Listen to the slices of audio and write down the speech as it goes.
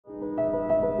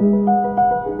Hi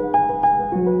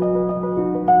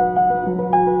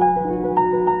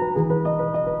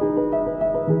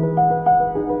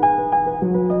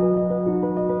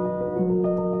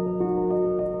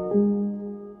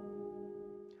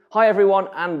everyone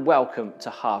and welcome to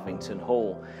Harvington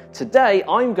Hall. Today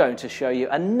I'm going to show you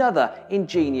another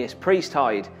ingenious priest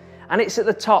hide, and it's at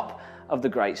the top of the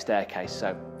Great Staircase.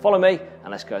 So follow me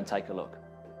and let's go and take a look.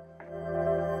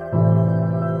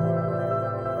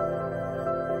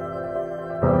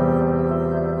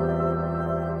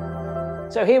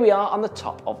 So here we are on the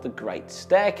top of the Great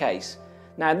Staircase.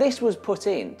 Now this was put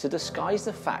in to disguise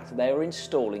the fact that they were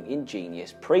installing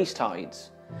ingenious priest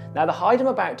hides. Now the hide I'm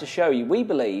about to show you, we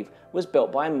believe, was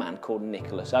built by a man called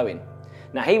Nicholas Owen.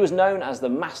 Now he was known as the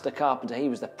master carpenter, he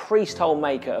was the priest hole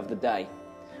maker of the day.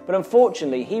 But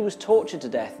unfortunately he was tortured to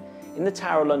death in the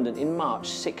Tower of London in March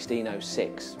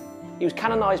 1606. He was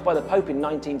canonised by the Pope in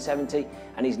 1970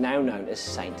 and he's now known as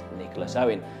St Nicholas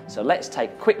Owen. So let's take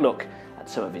a quick look at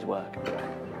some of his work.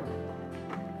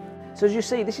 So as you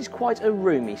see, this is quite a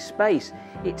roomy space.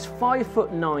 It's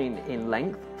 5'9" in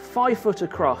length, 5 foot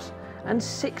across and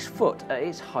 6 foot at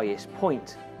its highest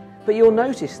point. But you'll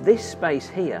notice this space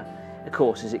here, of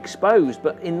course, is exposed,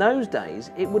 but in those days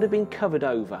it would have been covered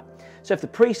over. So if the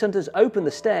priest hunters opened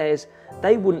the stairs,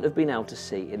 they wouldn't have been able to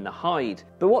see in the hide.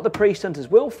 But what the priest hunters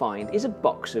will find is a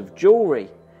box of jewellery.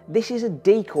 This is a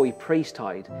decoy priest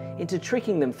hide into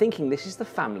tricking them thinking this is the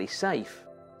family safe.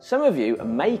 Some of you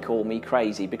may call me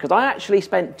crazy because I actually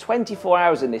spent 24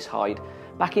 hours in this hide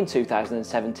back in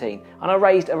 2017 and I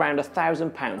raised around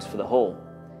 £1,000 for the haul.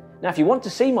 Now if you want to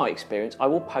see my experience, I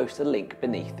will post a link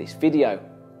beneath this video.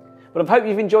 But I hope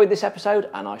you've enjoyed this episode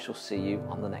and I shall see you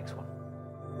on the next one.